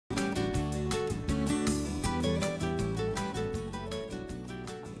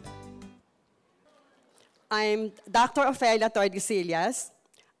I'm Dr. Ofelia Tordesillas.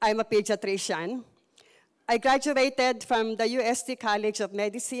 I'm a pediatrician. I graduated from the UST College of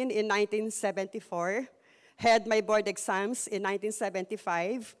Medicine in 1974, had my board exams in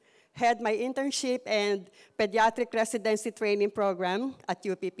 1975, had my internship and pediatric residency training program at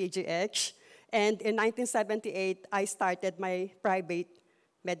UPPGH, and in 1978, I started my private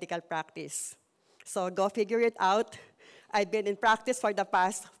medical practice. So go figure it out. I've been in practice for the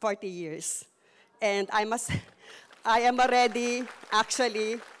past 40 years. And I am already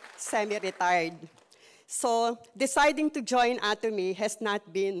actually semi-retired. So deciding to join Atomy has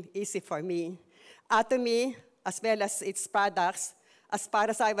not been easy for me. Atomy, as well as its products, as far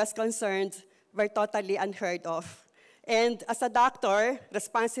as I was concerned, were totally unheard of. And as a doctor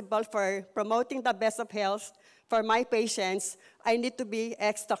responsible for promoting the best of health for my patients, I need to be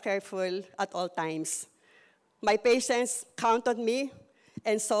extra careful at all times. My patients count on me,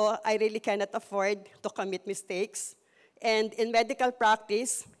 and so I really cannot afford to commit mistakes. And in medical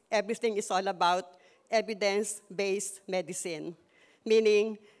practice, everything is all about evidence-based medicine,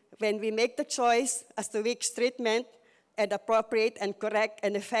 meaning when we make the choice as to which treatment and appropriate and correct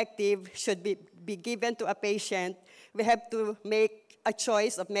and effective should be given to a patient, we have to make a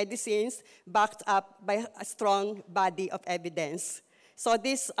choice of medicines backed up by a strong body of evidence. So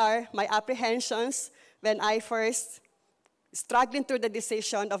these are my apprehensions when I first struggling through the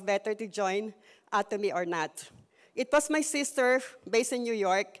decision of whether to join Atomy or not. It was my sister based in New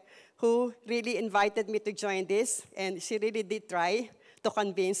York who really invited me to join this, and she really did try to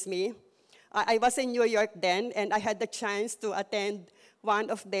convince me. I was in New York then, and I had the chance to attend one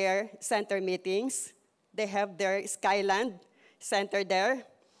of their center meetings. They have their Skyland Center there,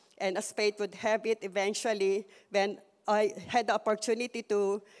 and as fate would have it, eventually, when I had the opportunity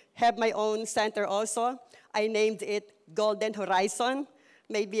to have my own center also, I named it Golden Horizon.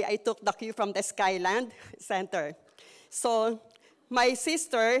 Maybe I took the cue from the Skyland Center. So my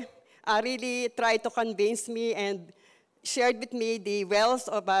sister really tried to convince me and shared with me the wealth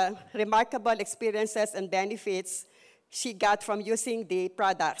of remarkable experiences and benefits she got from using the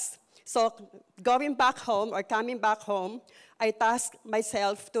products. So going back home or coming back home, I tasked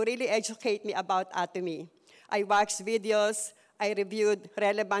myself to really educate me about Atomy. I watched videos, I reviewed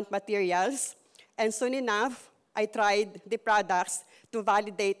relevant materials, and soon enough, I tried the products to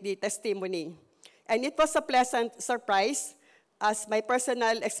validate the testimony. And it was a pleasant surprise, as my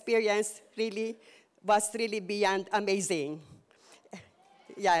personal experience was really beyond amazing.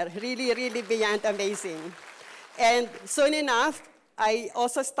 Yeah, really beyond amazing. And soon enough, I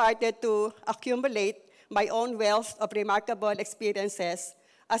also started to accumulate my own wealth of remarkable experiences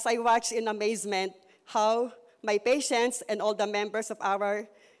as I watched in amazement how my patients and all the members of our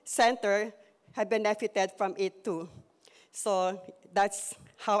center have benefited from it too. So that's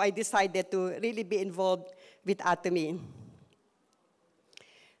how I decided to really be involved with Atomy.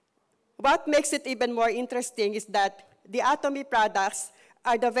 What makes it even more interesting is that the Atomy products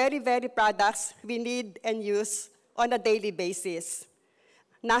are the very products we need and use on a daily basis.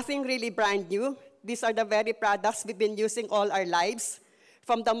 Nothing really brand new. These are the very products we've been using all our lives.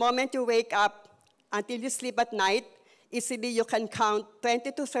 From the moment you wake up until you sleep at night, easily you can count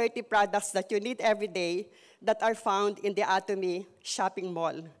 20 to 30 products that you need every day that are found in the Atomy shopping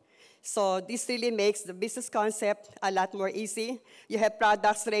mall. So this really makes the business concept a lot more easy. You have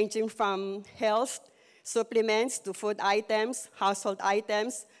products ranging from health, supplements, to food items, household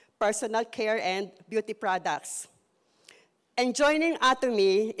items, personal care, and beauty products. And joining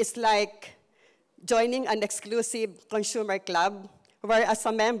Atomy is like joining an exclusive consumer club, where as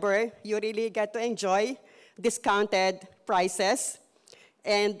a member, you really get to enjoy discounted prices.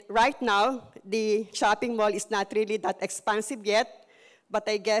 And right now, the shopping mall is not really that expansive yet, but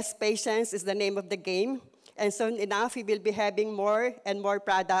I guess patience is the name of the game. And soon enough, we will be having more and more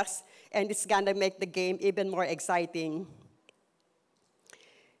products, and it's gonna make the game even more exciting.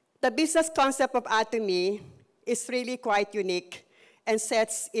 The business concept of Atomy is really quite unique and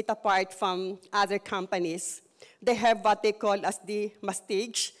sets it apart from other companies. They have what they call as the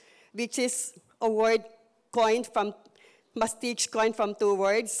mastige, which is a word coined from two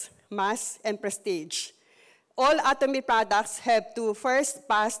words, mass and prestige. All Atomy products have to first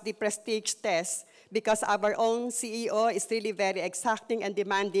pass the prestige test because our own CEO is really very exacting and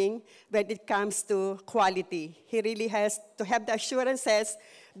demanding when it comes to quality. He really has to have the assurances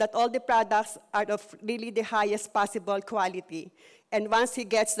that all the products are of really the highest possible quality. And once he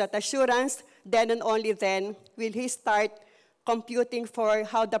gets that assurance, then and only then will he start computing for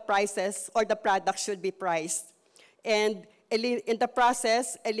how the prices or the product should be priced. And in the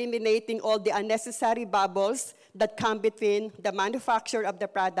process, eliminating all the unnecessary bubbles that come between the manufacture of the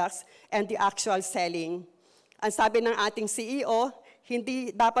products and the actual selling. Ang sabi ng ating CEO,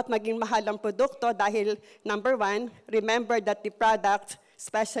 hindi dapat maging mahal ang produkto dahil, number one, remember that the product,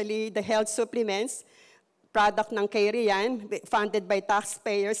 especially the health supplements, product ng Korean, funded by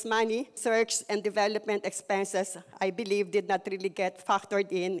taxpayers' money, research and development expenses, I believe, did not really get factored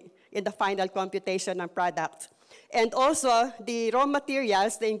in the final computation ng product. And also, the raw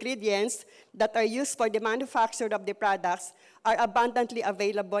materials, the ingredients that are used for the manufacture of the products are abundantly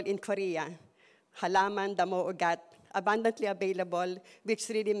available in Korea. Halaman, damo, ugat, abundantly available, which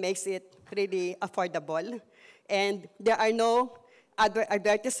really makes it really affordable. And there are no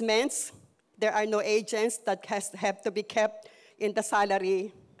advertisements, there are no agents that have to be kept in the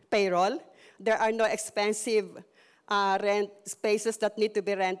salary payroll. There are no expensive rent spaces that need to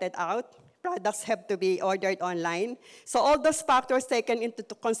be rented out. Products have to be ordered online. So all those factors taken into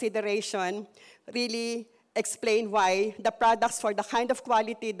consideration really explain why the products for the kind of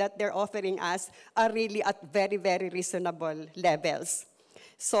quality that they're offering us are really at very, very reasonable levels.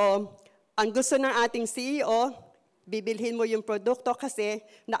 So ang gusto ng ating CEO, bibilhin mo yung produkto kasi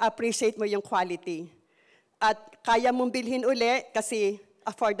na-appreciate mo yung quality. At kaya mong bilhin uli kasi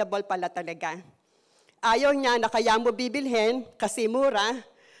affordable pala talaga. Ayaw niya na kaya mo bibilhin kasi mura,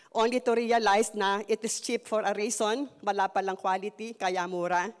 only to realize na it is cheap for a reason, wala palang quality, kaya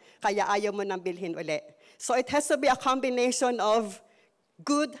mura, kaya ayaw mo nang bilhin uli. So it has to be a combination of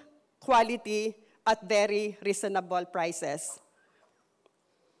good quality at very reasonable prices.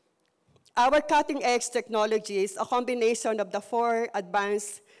 Our cutting-edge technologies, a combination of the 4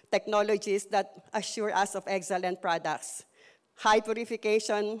 advanced technologies that assure us of excellent products. High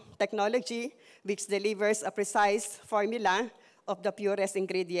purification technology, which delivers a precise formula of the purest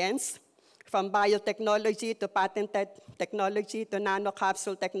ingredients, from biotechnology to patented technology to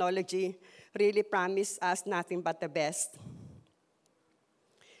nanocapsule technology, really promise us nothing but the best.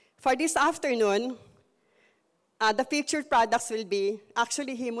 For this afternoon, the featured products will be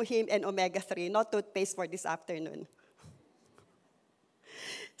actually Hemohim and Omega-3, not toothpaste for this afternoon.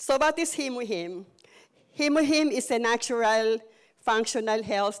 So what is Hemohim? Hemohim is a natural functional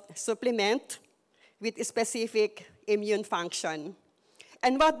health supplement with a specific immune function.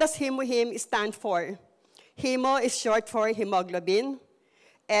 And what does Hemohim stand for? Hemo is short for hemoglobin,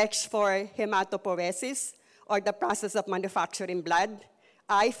 H for hematopoiesis, or the process of manufacturing blood,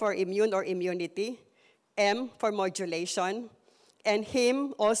 I for immune or immunity, M for modulation, and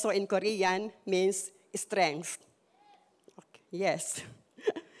Him also in Korean means strength. Okay. Yes.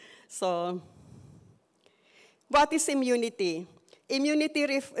 So, what is immunity? Immunity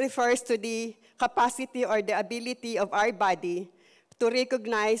refers to the capacity or the ability of our body to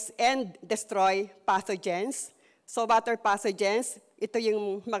recognize and destroy pathogens. So what are pathogens? Ito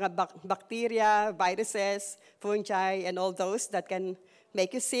yung mga bacteria, viruses, fungi, and all those that can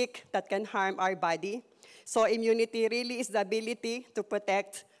make you sick, that can harm our body. So immunity really is the ability to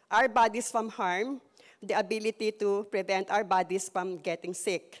protect our bodies from harm, the ability to prevent our bodies from getting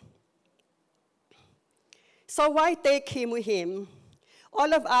sick. So why take Hemohim?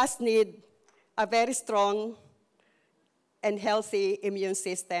 All of us need a very strong and healthy immune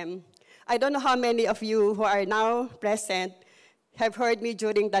system. I don't know how many of you who are now present have heard me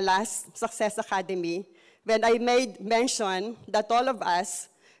during the last Success Academy when I made mention that all of us,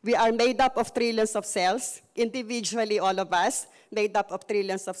 we are made up of trillions of cells, individually all of us, made up of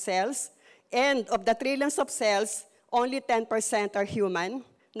trillions of cells. And of the trillions of cells, only 10% are human,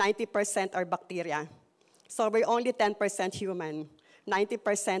 90% are bacteria. So we're only 10% human,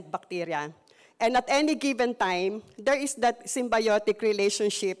 90% bacteria. And at any given time, there is that symbiotic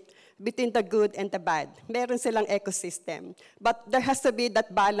relationship between the good and the bad. Meron silang ecosystem. But there has to be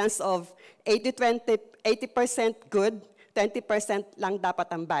that balance of 80% good, 20% lang dapat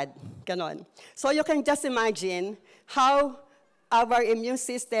ang bad. Ganon. So you can just imagine how our immune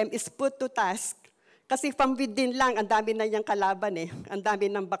system is put to task. Kasi from within lang, ang dami na niyang kalaban eh. Ang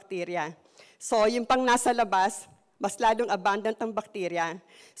dami ng bacteria. So yung pang nasa labas, mas lalong abundant ang bacteria.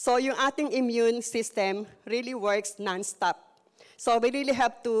 So yung ating immune system really works non-stop. So we really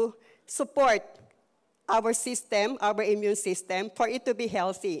have to support our system, our immune system, for it to be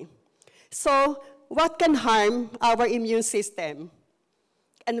healthy. So what can harm our immune system?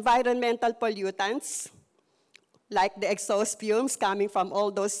 Environmental pollutants, like the exhaust fumes coming from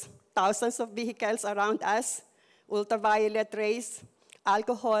all those thousands of vehicles around us, ultraviolet rays,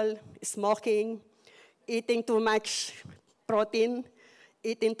 alcohol, smoking, eating too much protein,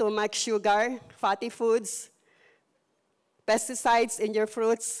 eating too much sugar, fatty foods, pesticides in your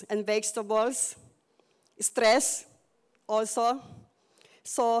fruits and vegetables, stress also.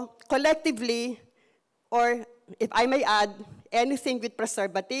 So collectively, or if I may add, anything with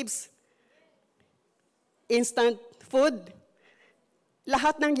preservatives, instant food.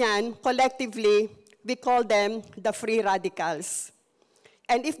 Lahat ng yan, collectively, we call them the free radicals.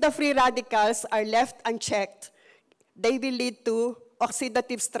 And if the free radicals are left unchecked, they will lead to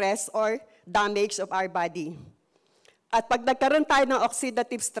oxidative stress or damage of our body. At pag nagkaroon tayo ng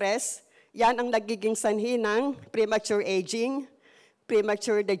oxidative stress, yan ang nagiging sanhi ng premature aging,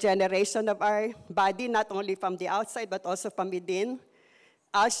 premature degeneration of our body, not only from the outside but also from within.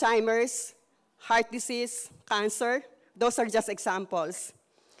 Alzheimer's, heart disease, cancer, those are just examples.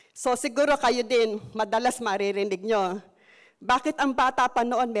 So siguro kayo din, madalas maririnig nyo, bakit ang bata pa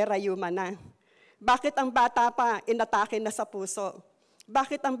noon may rayuma na? Bakit ang bata pa inatake na sa puso?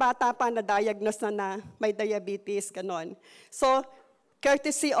 Bakit ang bata pa na-diagnose na may diabetes, ganon? So,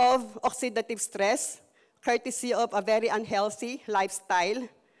 courtesy of oxidative stress, courtesy of a very unhealthy lifestyle,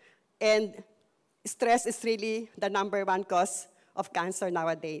 and stress is really the #1 cause of cancer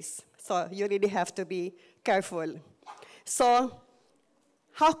nowadays. So, you really have to be careful. So,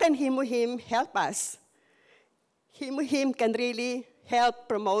 how can Hemohim help us? Hemohim can really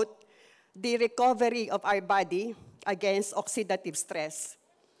help promote the recovery of our body against oxidative stress.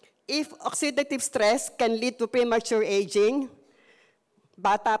 If oxidative stress can lead to premature aging,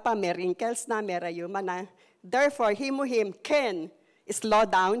 bata pa, may wrinkles na, may rayuma na. Therefore, Hemohim can slow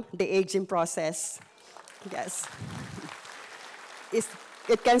down the aging process. Yes.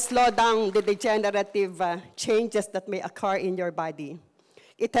 It can slow down the degenerative changes that may occur in your body.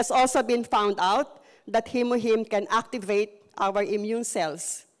 It has also been found out that Hemohim can activate our immune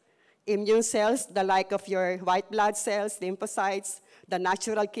cells. Immune cells, the like of your white blood cells, lymphocytes, the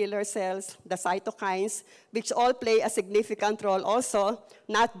natural killer cells, the cytokines, which all play a significant role also,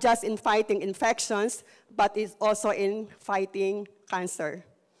 not just in fighting infections, but is also in fighting cancer.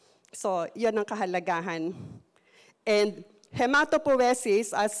 So, yun ang kahalagahan. And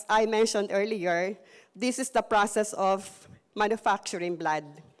hematopoiesis, as I mentioned earlier, this is the process of manufacturing blood.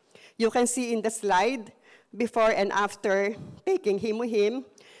 You can see in the slide, before and after taking Hemohim,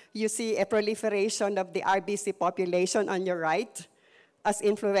 you see a proliferation of the RBC population on your right as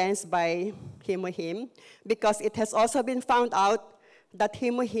influenced by Hemohim, because it has also been found out that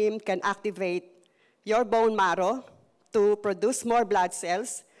Hemohim can activate your bone marrow to produce more blood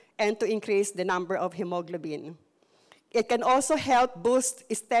cells and to increase the number of hemoglobin. It can also help boost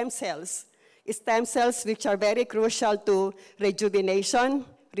stem cells which are very crucial to rejuvenation,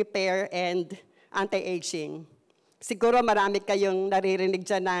 repair, and anti-aging. Siguro marami kayong naririnig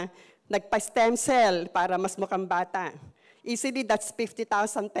dyan na nagpa-stem cell para mas mukhang bata. Easily, that's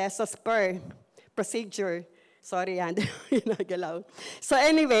 50,000 pesos per procedure. Sorry, yan. Nagalaw. So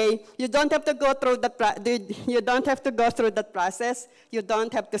anyway, you don't have to go through that process. You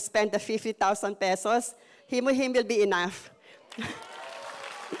don't have to spend the 50,000 pesos. Hemohim will be enough.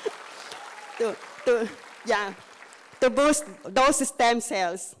 to boost those stem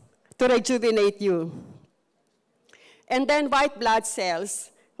cells, to rejuvenate you. And then white blood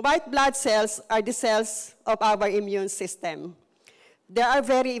cells. White blood cells are the cells of our immune system. They are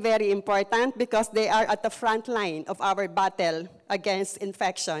very, very important because they are at the front line of our battle against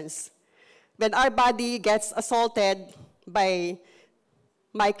infections. When our body gets assaulted by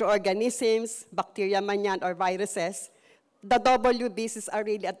microorganisms, bacteria man yan, or viruses, the WBCs are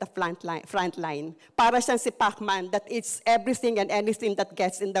really at the front line. Para siyang si Pac-Man that eats everything and anything that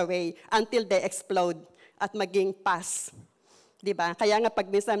gets in the way until they explode at maging pus. Diba? Kaya nga pag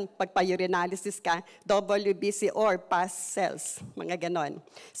minsan pagpa-urinalysis ka, WBC or pus cells, mga ganon.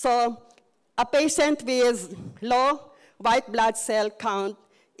 So, a patient with low white blood cell count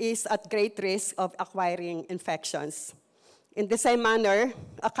is at great risk of acquiring infections. In the same manner,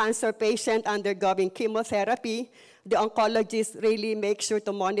 a cancer patient undergoing chemotherapy, the oncologist really makes sure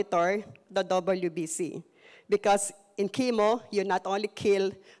to monitor the WBC. Because in chemo, you not only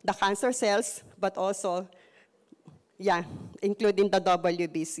kill the cancer cells, but also, including the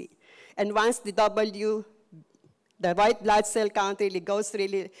WBC. And once the white blood cell count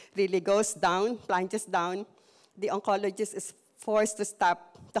really goes down, plunges down, the oncologist is forced to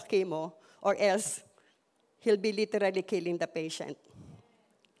stop the chemo, or else he'll be literally killing the patient.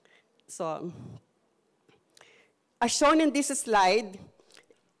 So, as shown in this slide,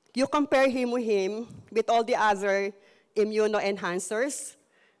 you compare Hemohim with all the other immunoenhancers,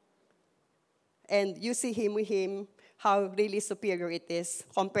 and you see Hemohim, how really superior it is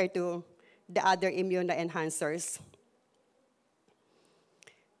compared to the other immunoenhancers.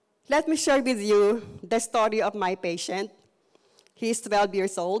 Let me share with you the story of my patient. He's 12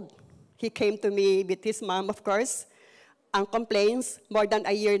 years old. He came to me with his mom, of course. Ang complaints, more than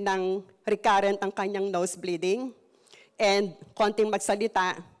a year nang recurrent ang kanyang nose bleeding, and konting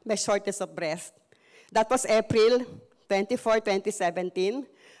magsalita, may shortness of breath. That was April 24, 2017.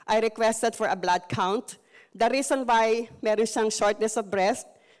 I requested for a blood count. The reason why meron siyang shortness of breath,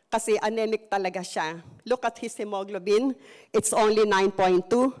 kasi anemic talaga siya. Look at his hemoglobin. It's only 9.2.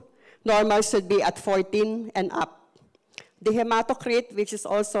 Normal should be at 14 and up. The hematocrit, which is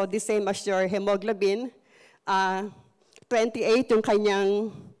also the same as your hemoglobin, 28 yung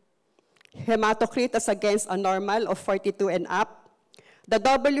kanyang hematocrit as against a normal of 42 and up. The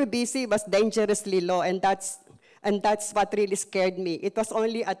WBC was dangerously low, and that's what really scared me. It was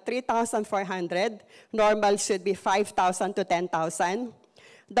only at 3,400. Normal should be 5,000 to 10,000.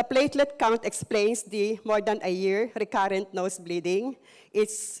 The platelet count explains the more than a year recurrent nose bleeding.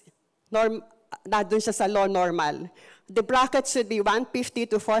 It's nandun siya sa low normal. The bracket should be 150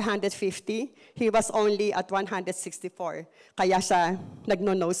 to 450. He was only at 164. Kaya siya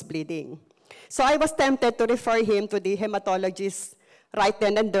nagno-nose bleeding. So I was tempted to refer him to the hematologist right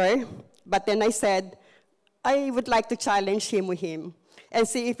then and there. But then I said, I would like to challenge Hemohim and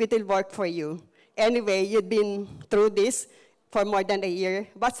see if it will work for you. Anyway, you've been through this for more than a year.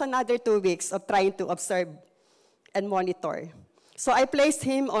 What's another 2 weeks of trying to observe and monitor? So I placed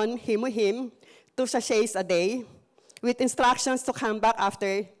him on Hemohim, 2 sachets a day, with instructions to come back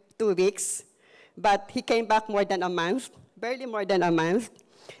after 2 weeks. But he came back more than a month, barely more than a month.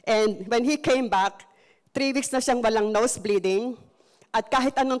 And when he came back, 3 weeks na siyang walang nose bleeding, at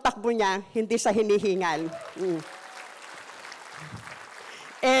kahit anong takbo niya, hindi siya hinihingal.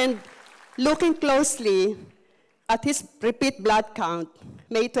 And looking closely at his repeat blood count,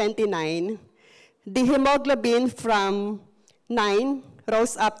 May 29, the hemoglobin from 9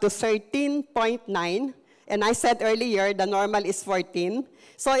 rose up to 13.9. And I said earlier, the normal is 14.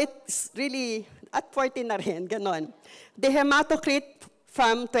 So it's really at 14 na rin, ganon. The hematocrit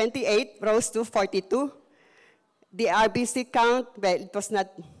from 28 rose to 42. The RBC count, well, it was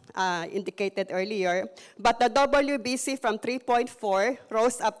not indicated earlier, but the WBC from 3.4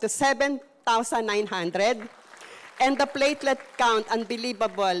 rose up to 7,900. And the platelet count,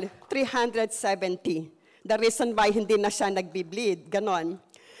 unbelievable, 370. The reason why hindi na siya nagbi-bleed, ganon.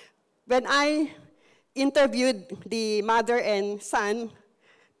 When I interviewed the mother and son,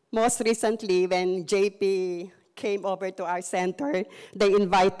 most recently when JP came over to our center, they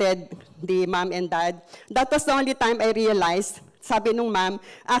invited the mom and dad. That was the only time I realized, sabi nung mom,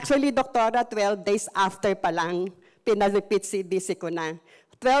 actually, doktora, 12 days after pa lang, pina-repeat CBC ko na.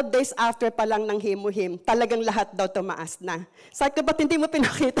 12 days after pa lang ng Hemohim, talagang lahat daw tumaas na. Sabi ko, ba't hindi mo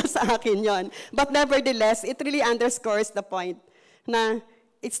pinakita sa akin yon? But nevertheless, it really underscores the point na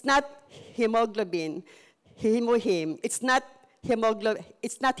it's not hemoglobin, Hemohim. It's not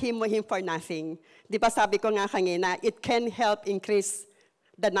Hemohim for nothing. Di ba sabi ko nga kanina, it can help increase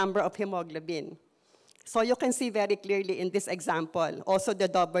the number of hemoglobin. So you can see very clearly in this example, also the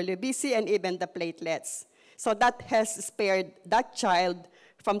WBC and even the platelets. So that has spared that child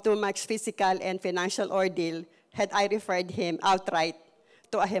from too much physical and financial ordeal had I referred him outright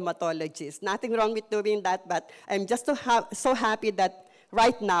to a hematologist. Nothing wrong with doing that, but I'm just so happy that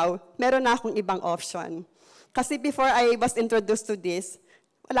right now, meron na akong ibang option. Kasi before I was introduced to this,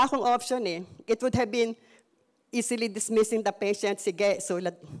 wala akong option eh. It would have been easily dismissing the patient, sige,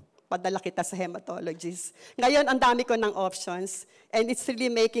 sulat, padala kita sa hematologist. Ngayon, ang dami ko ng options, and it's really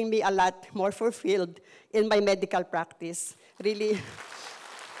making me a lot more fulfilled in my medical practice. Really.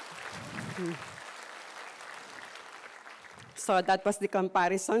 So that was the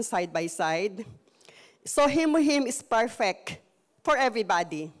comparison side by side. So Hemohim is perfect for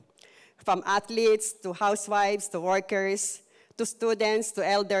everybody, from athletes to housewives to workers to students to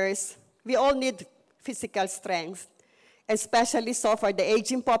elders. We all need physical strength, especially so for the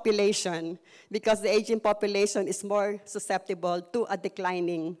aging population, because the aging population is more susceptible to a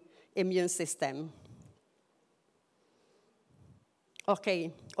declining immune system.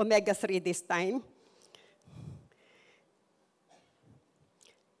 Okay, omega-3 this time.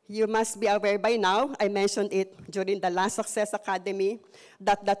 You must be aware by now, I mentioned it during the last Success Academy,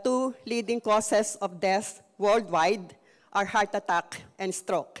 that the 2 leading causes of death worldwide are heart attack and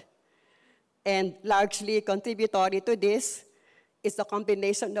stroke. And largely contributory to this is the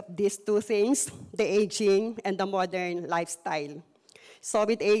combination of these 2 things, the aging and the modern lifestyle. So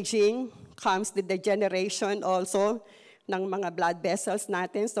with aging comes the degeneration also ng mga blood vessels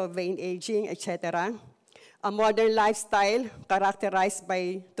natin, so vein aging, etc. A modern lifestyle characterized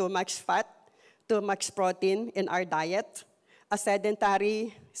by too much fat, too much protein in our diet, a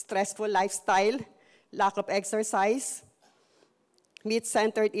sedentary, stressful lifestyle, lack of exercise,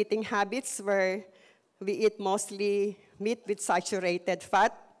 meat-centered eating habits where we eat mostly meat with saturated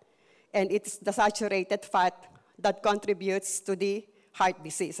fat, and it's the saturated fat that contributes to the heart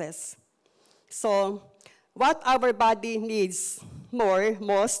diseases. So what our body needs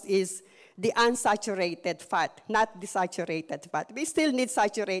most is the unsaturated fat, not the saturated fat. We still need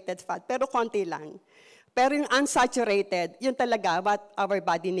saturated fat, pero konti lang. Pero yung unsaturated, yun talaga what our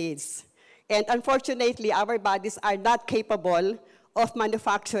body needs. And unfortunately, our bodies are not capable of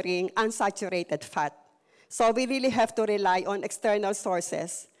manufacturing unsaturated fat. So we really have to rely on external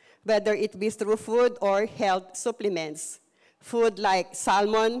sources, whether it be through food or health supplements. Food like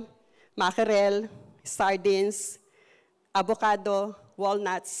salmon, mackerel, sardines, avocado,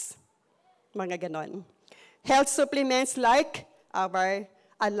 walnuts, mga ganon. Health supplements like our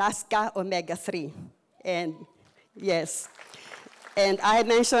Alaska Omega-3. And yes, and I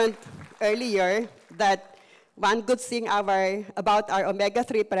mentioned earlier that one good thing about our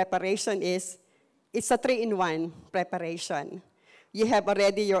Omega-3 preparation is it's a 3-in-1 preparation. You have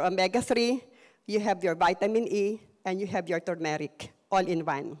already your Omega-3, you have your vitamin E, and you have your turmeric, all in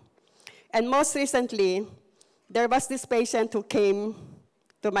one. And most recently, there was this patient who came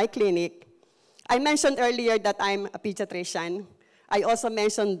to my clinic. I mentioned earlier that I'm a pediatrician. I also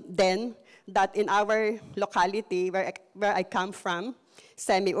mentioned then that in our locality, where I come from,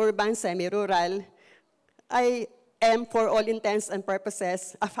 semi-urban, semi-rural, I am, for all intents and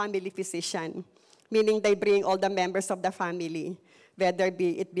purposes, a family physician, meaning they bring all the members of the family, whether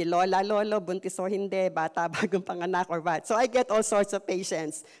it be lola, lolo, buntis o hindi, bata, bagong panganak, or what. So I get all sorts of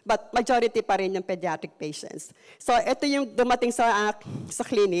patients, but majority pa rin yung pediatric patients. So ito yung dumating sa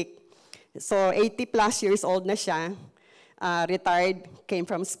clinic. So 80 plus years old na siya, retired, came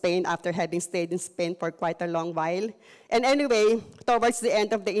from Spain after having stayed in Spain for quite a long while. And anyway, towards the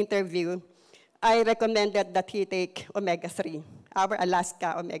end of the interview, I recommended that he take Omega-3, our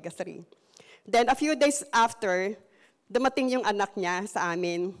Alaska Omega-3. Then a few days after, dumating yung anak niya sa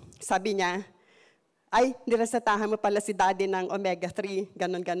amin. Sabi niya, ay, niresetahan mo pala si daddy ng Omega-3,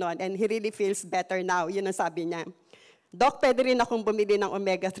 ganon-ganon. And he really feels better now. Yun ang sabi niya. Doc, pwede rin akong bumili ng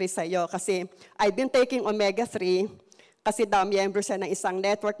Omega-3 sa iyo kasi I've been taking Omega-3 kasi daw miyembro siya ng isang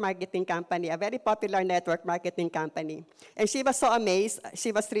network marketing company, a very popular network marketing company. And she was so amazed. She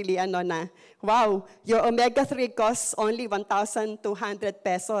was really wow, your Omega-3 costs only 1,200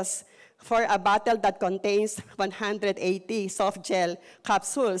 pesos for a bottle that contains 180 soft gel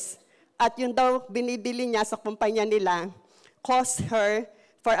capsules. At yun daw binibili niya sa kumpanya nila, cost her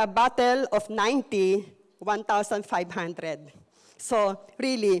for a bottle of 90, 1,500. So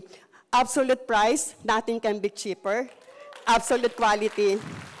really, absolute price, nothing can be cheaper. Absolute quality,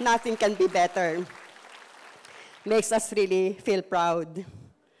 nothing can be better. Makes us really feel proud.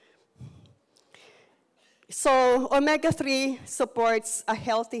 So Omega-3 supports a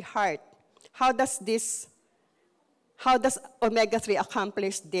healthy heart. How does Omega-3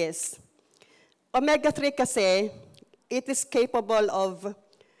 accomplish this? Omega-3 kasi, it is capable of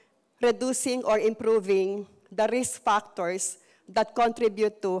reducing or improving the risk factors that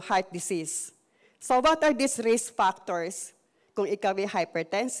contribute to heart disease. So what are these risk factors? Kung ikaw ay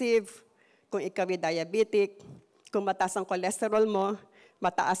hypertensive, kung ikaw ay diabetic, kung mataas ang cholesterol mo,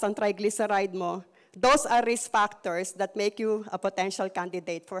 mataas ang triglyceride mo, those are risk factors that make you a potential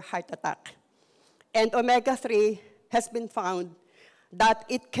candidate for heart attack. And Omega-3 has been found that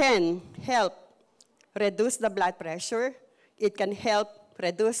it can help reduce the blood pressure, it can help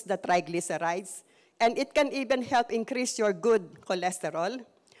reduce the triglycerides, and it can even help increase your good cholesterol.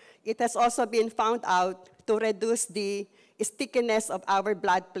 It has also been found out to reduce the stickiness of our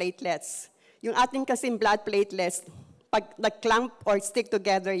blood platelets. Yung ating kasing blood platelets, pag nag-clump or stick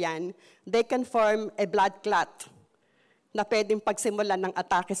together yan, they can form a blood clot na pwedeng pagsimulan ng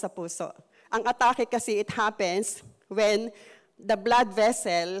atake sa puso. Ang atake kasi, it happens when the blood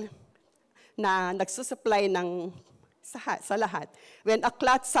vessel na nagsusupply ng sa lahat, when a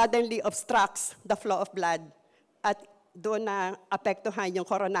clot suddenly obstructs the flow of blood at doon na apektuhan yung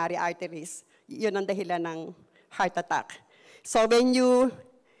coronary arteries, yun ang dahilan ng heart attack. So when you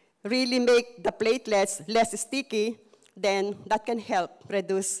really make the platelets less sticky, then that can help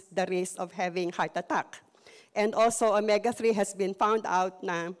reduce the risk of having heart attack. And also, Omega-3 has been found out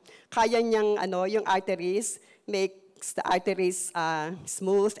na kaya niyang yung arteries, makes the arteries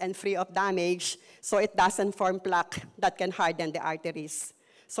smooth and free of damage, so it doesn't form plaque that can harden the arteries.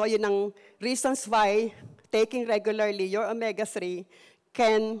 So yun ang reasons why taking regularly your Omega-3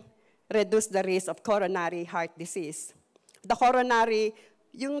 can reduce the risk of coronary heart disease. The coronary,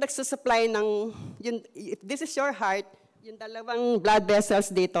 yung nagsusupply ng, if this is your heart, yung dalawang blood vessels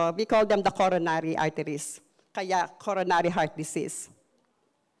dito, we call them the coronary arteries. Kaya coronary heart disease.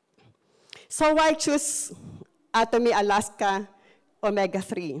 So why choose Atomy Alaska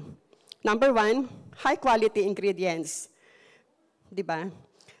Omega-3? Number one, high quality ingredients. Diba?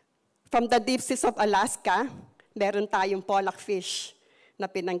 From the deep seas of Alaska, meron tayong pollock fish na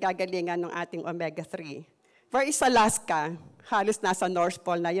pinanggagalingan ng ating omega-3. Where is Alaska? Halos nasa North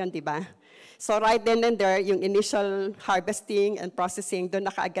Pole na yon, di ba? So right then and there, yung initial harvesting and processing, doon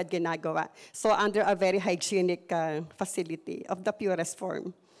na kaagad ginagawa. So under a very hygienic facility of the purest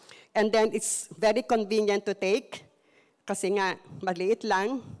form. And then it's very convenient to take, kasi nga, maliit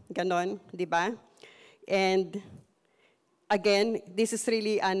lang, ganon, di ba? And again, this is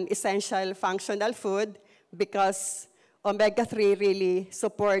really an essential functional food because omega-3 really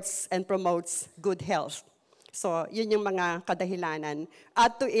supports and promotes good health. So yun yung mga kadahilanan.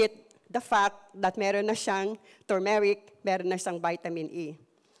 Add to it, the fact that meron na siyang turmeric, meron na siyang vitamin E.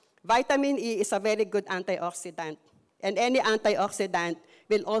 Vitamin E is a very good antioxidant. And any antioxidant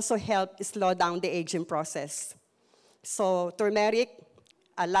will also help slow down the aging process. So turmeric,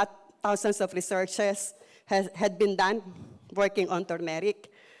 thousands of researchers had been done working on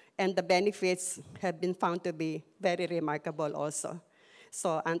turmeric, and the benefits have been found to be very remarkable also.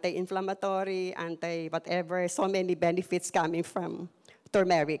 So anti-inflammatory, anti-whatever, so many benefits coming from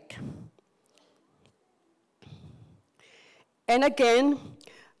turmeric. And again,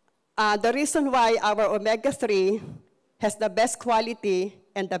 the reason why our omega-3 has the best quality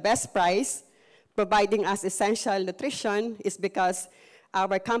and the best price, providing us essential nutrition, is because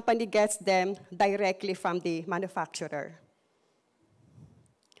our company gets them directly from the manufacturer.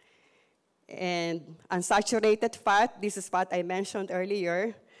 And unsaturated fat, this is what I mentioned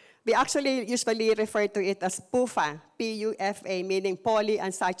earlier. We actually usually refer to it as PUFA, P-U-F-A, meaning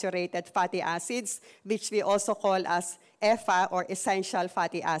polyunsaturated fatty acids, which we also call as EFA, or essential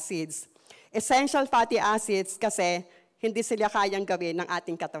fatty acids. Essential fatty acids kasi hindi sila kayang gawin ng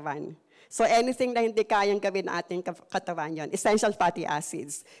ating katawan. So anything na hindi kayang gawin ng ating katawan yon, essential fatty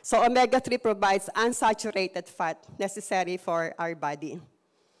acids. So omega-3 provides unsaturated fat necessary for our body.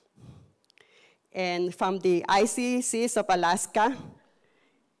 And from the icy seas of Alaska,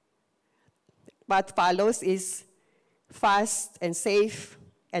 what follows is fast and safe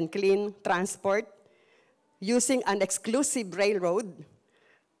and clean transport using an exclusive railroad,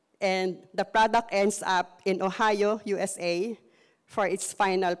 and the product ends up in Ohio, USA, for its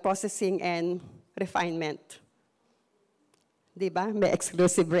final processing and refinement. Diba? May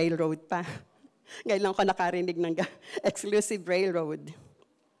exclusive railroad pa. Ngayon lang ko nakarinig ng exclusive railroad.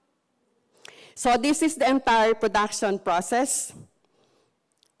 So this is the entire production process,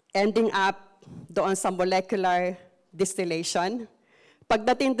 ending up doon sa molecular distillation.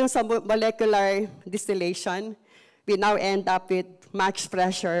 Pagdating doon sa molecular distillation, we now end up with much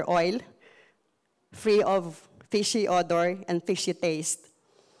fresher oil, free of fishy odor and fishy taste.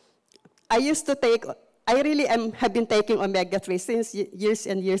 I have been taking omega-3 since years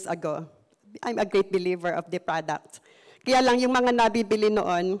and years ago. I'm a great believer of the product. Kaya lang yung mga nabibili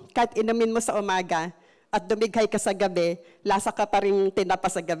noon, kahit inumin mo sa umaga at dumighay ka sa gabi, lasa ka pa rin tinapa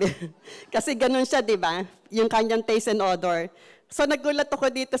sa gabi. Kasi ganun siya, di ba? Yung kanyang taste and odor. So nagulat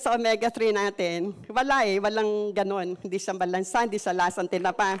ako dito sa omega-3 natin. Wala walang ganun. Hindi siya balansa, hindi siya lasang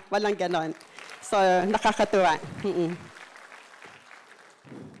tinapa. Walang ganun. So nakakatuwa.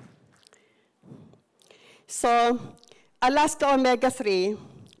 So Alaska omega-3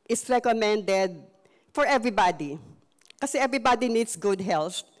 is recommended for everybody. Kasi everybody needs good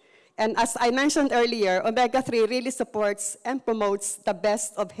health. And as I mentioned earlier, omega-3 really supports and promotes the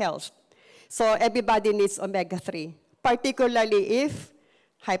best of health. So everybody needs omega-3. Particularly if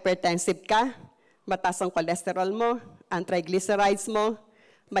hypertensive ka, mataas ang cholesterol mo, ang triglycerides mo,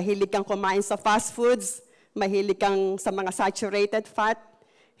 mahilig kang kumain sa fast foods, mahilig kang sa mga saturated fat,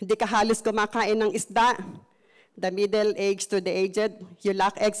 hindi ka halos kumakain ng isda, the middle age to the aged, you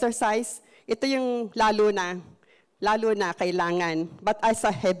lack exercise, ito yung lalo na kailangan. But as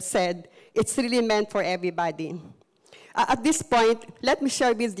I have said, it's really meant for everybody. At this point, let me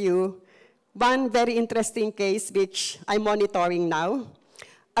share with you one very interesting case which I'm monitoring now.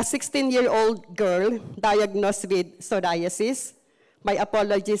 A 16-year-old girl diagnosed with psoriasis. My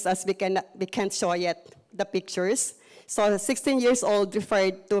apologies as we can't show yet the pictures. So 16 years old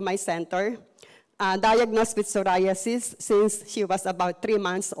referred to my center, diagnosed with psoriasis since she was about 3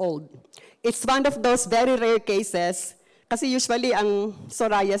 months old. It's one of those very rare cases, kasi usually ang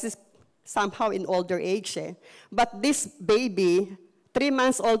psoriasis somehow in older age. But this baby, 3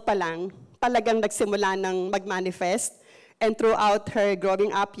 months old pa lang, talagang nagsimula ng mag-manifest, and throughout her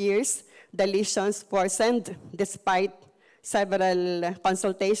growing up years, the lesions worsened despite several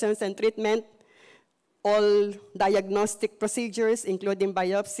consultations and treatment. All diagnostic procedures, including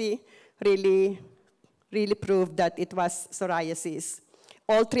biopsy, really proved that it was psoriasis.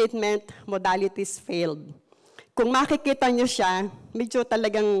 All treatment modalities failed. Kung makikita niyo siya, medyo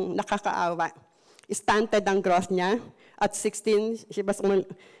talagang nakakaawa. Stunted ang growth niya. At 16,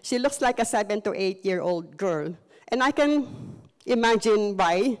 she looks like a 7 to 8-year-old girl. And I can imagine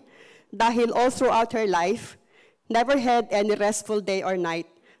why. Dahil all throughout her life, never had any restful day or night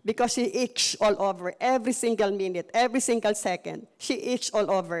because she itched all over every single minute, every single second. She itched all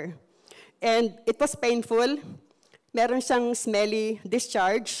over. And it was painful. Meron siyang smelly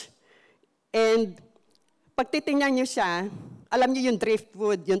discharge. And pag titingnan niyo siya, alam niyo yung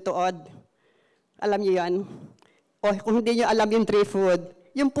driftwood, yung tuod. Alam niyo yan? O kung hindi niyo alam yung driftwood,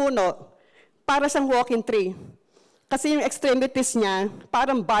 yung puno, para siyang walking tree. Kasi yung extremities niya,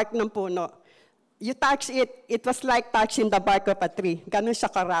 parang bark ng puno. You touch it, it was like touching the bark of a tree. Ganun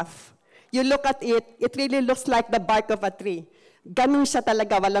siya ka-rough. You look at it, it really looks like the bark of a tree. Ganun siya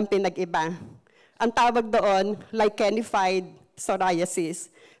talaga, walang pinag-iba. Ang tawag doon, lichenified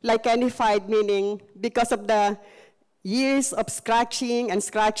psoriasis. Lichenified meaning because of the years of scratching and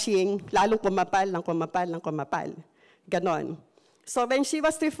scratching, lalong kumapal ng kumapal ng kumapal. Ganon. So when she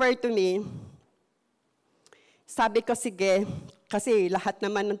was referred to me, sabi ko, sige, kasi lahat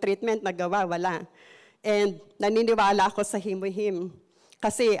naman ng treatment nagawa, wala. And naniniwala ako sa Hemohim.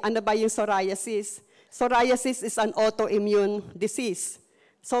 Kasi ano ba yung psoriasis? Psoriasis is an autoimmune disease.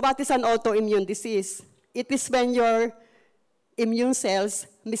 So what is an autoimmune disease? It is when your immune cells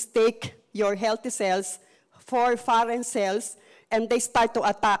mistake your healthy cells for foreign cells, and they start to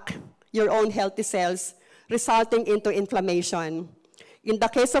attack your own healthy cells, resulting into inflammation. In the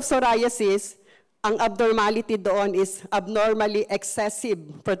case of psoriasis, ang abnormality doon is abnormally excessive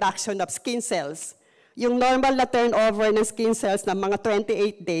production of skin cells. Yung normal na turnover ng skin cells na mga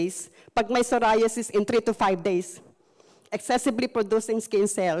 28 days, pag may psoriasis in 3 to 5 days. Excessively producing skin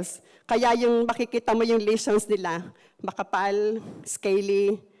cells. Kaya yung makikita mo yung lesions nila, makapal,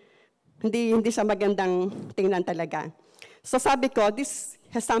 scaly, hindi siya magandang tingnan talaga. So sabi ko, this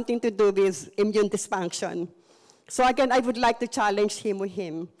has something to do with immune dysfunction. So again, I would like to challenge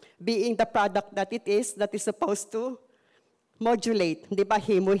Hemohim, being the product that it is supposed to modulate. Di ba,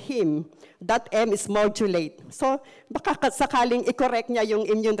 Hemohim? That M is modulate. So baka sakaling i-correct niya yung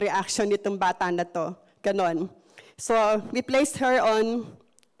immune reaction nitong bata na to. Ganon. So we placed her on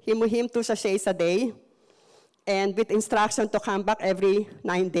Hemohim 2 sachets a day, and with instruction to come back every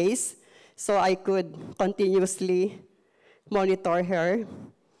 9 days, so I could continuously monitor her.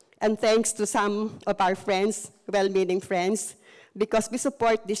 And thanks to some of our friends, well-meaning friends, because we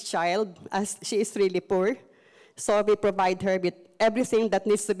support this child as she is really poor. So we provide her with everything that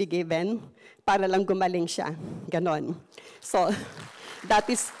needs to be given para lang gumaling siya. Ganon. So that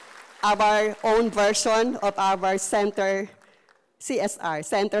is our own version of our center, CSR,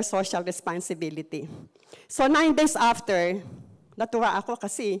 Center Social Responsibility. So 9 days after, natuwa ako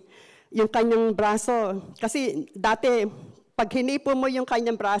kasi yung kanyang braso, kasi dati, pag hinipo mo yung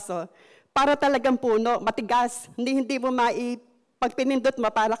kanyang braso, para talagang puno, matigas, hindi mo pag pinindot mo,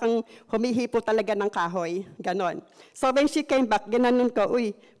 para kang humihipo talaga ng kahoy, ganon. So when she came back, ginanon ko,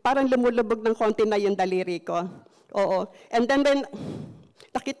 uy, parang lumulubog ng konti na yung daliri ko. Oo. And then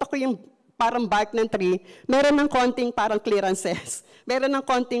nakita ko yung parang bark ng tree, meron ng konting parang clearances. Meron ng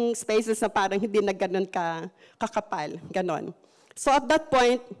konting spaces na parang hindi na ganon kakapal, ganon. So at that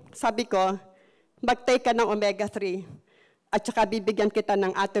point, sabi ko, mag-take ka ng omega-3 at saka bibigyan kita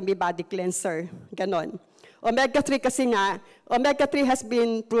ng Atomy body cleanser, ganon. Omega-3 kasi nga, omega-3 has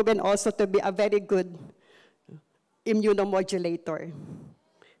been proven also to be a very good immunomodulator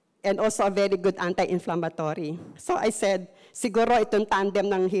and also a very good anti-inflammatory. So I said, siguro itong tandem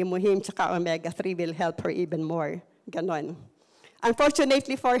ng Hemohim tsaka omega-3 will help her even more, ganon.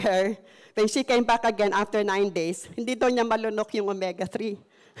 Unfortunately for her, when she came back again after 9 days, hindi daw niya malunok yung omega-3.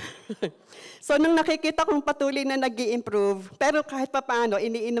 So nung nakikita kong patuloy na nag-i-improve, pero kahit papaano,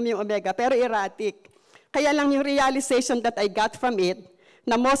 iniinom yung omega, pero erratic. Kaya lang yung realization that I got from it,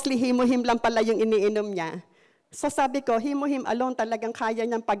 na mostly Hemohim lang pala yung iniinom niya. So sabi ko, Hemohim alone talagang kaya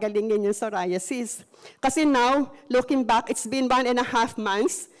niyang pagalingin yung psoriasis. Kasi now, looking back, it's been 1.5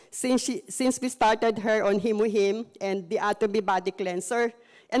 months since we started her on Hemohim and the Atomy body cleanser.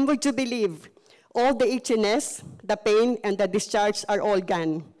 And would you believe, all the itchiness, the pain, and the discharge are all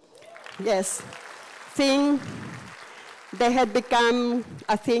gone. Yes. They had become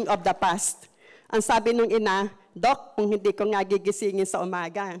a thing of the past. Ang sabi nung ina, Doc, kung hindi ko nga gigisingin sa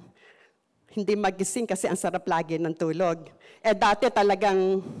umaga, hindi magising kasi ang sarap lagi ng tulog. Eh dati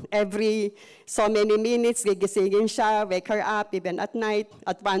talagang every so many minutes, gigisingin siya, wake her up, even at night.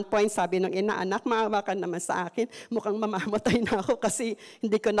 At one point, sabi nung ina, anak, maawa ka naman sa akin. Mukhang mamamatay na ako kasi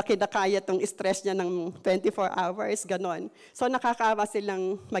hindi ko na kinakaya tong stress niya ng 24 hours, ganon. So nakakaawa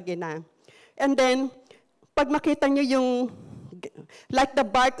silang mag-ina. And then, Pag makita nyo yung, like the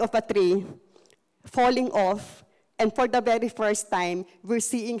bark of a tree falling off, and for the very first time, we're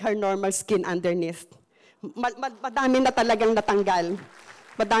seeing her normal skin underneath. Madami na talagang natanggal.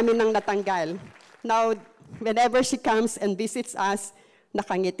 Madami nang natanggal. Now, whenever she comes and visits us,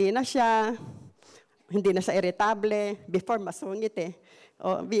 nakangiti na siya, hindi na siya irritable. Before, masungit eh.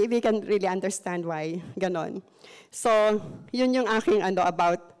 Oh, we can really understand why, ganon. So, yun yung aking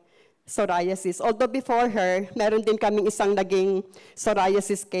about psoriasis. Although before her, meron din kaming isang naging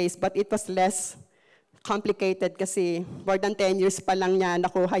psoriasis case, but it was less complicated kasi more than 10 years pa lang niya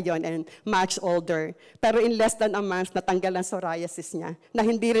nakuha yon and much older. Pero in less than a month, natanggal ang psoriasis niya na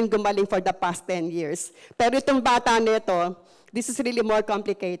hindi rin gumaling for the past 10 years. Pero itong bata nito, this is really more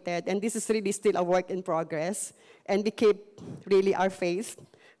complicated and this is really still a work in progress. And we keep really our faith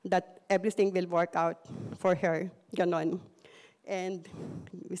that everything will work out for her. Ganon. And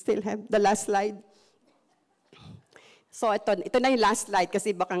we still have the last slide. So ito na yung last slide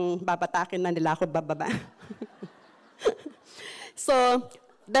kasi bakang babatakin na nila ako bababa. So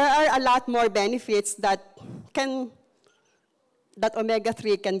there are a lot more benefits that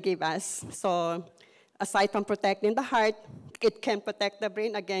omega-3 can give us. So aside from protecting the heart, it can protect the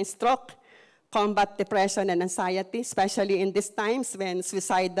brain against stroke, combat depression and anxiety, especially in these times when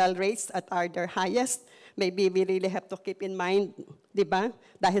suicidal rates are their highest. Maybe we really have to keep in mind, di ba?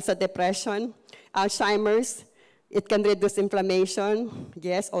 Dahil sa depression, Alzheimer's, it can reduce inflammation,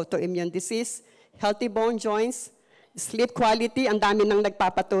 yes, autoimmune disease, healthy bone joints, sleep quality, ang dami nang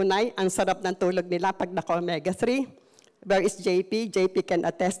nagpapatunay, ang sarap ng tulog nila pag naka-omega-3. Where is JP? JP can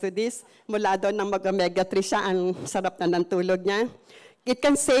attest to this. Mula doon nang mag-omega-3 siya, ang sarap na ng tulog niya. It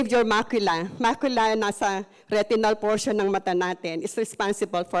can save your macula. Macula nasa retinal portion ng mata natin is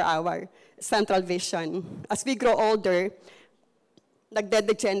responsible for our central vision. As we grow older,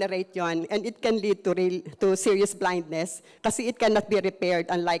 nagde-degenerate yon, and it can lead to serious blindness kasi it cannot be repaired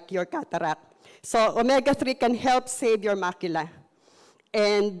unlike your cataract. So omega-3 can help save your macula.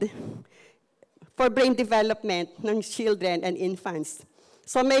 And for brain development ng children and infants.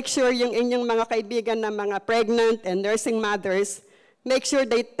 So make sure yung inyong mga kaibigan na mga pregnant and nursing mothers, make sure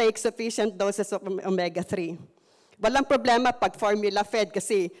they take sufficient doses of omega-3. Walang problema pag formula fed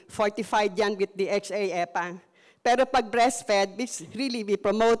kasi fortified yan with DHA, EPA. Pero pag breastfed, we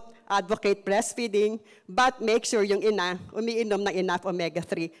promote, advocate breastfeeding, but make sure yung ina umiinom ng enough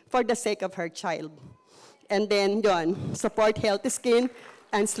omega-3 for the sake of her child. And then, support healthy skin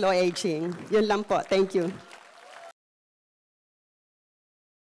and slow aging. Yun lang po. Thank you.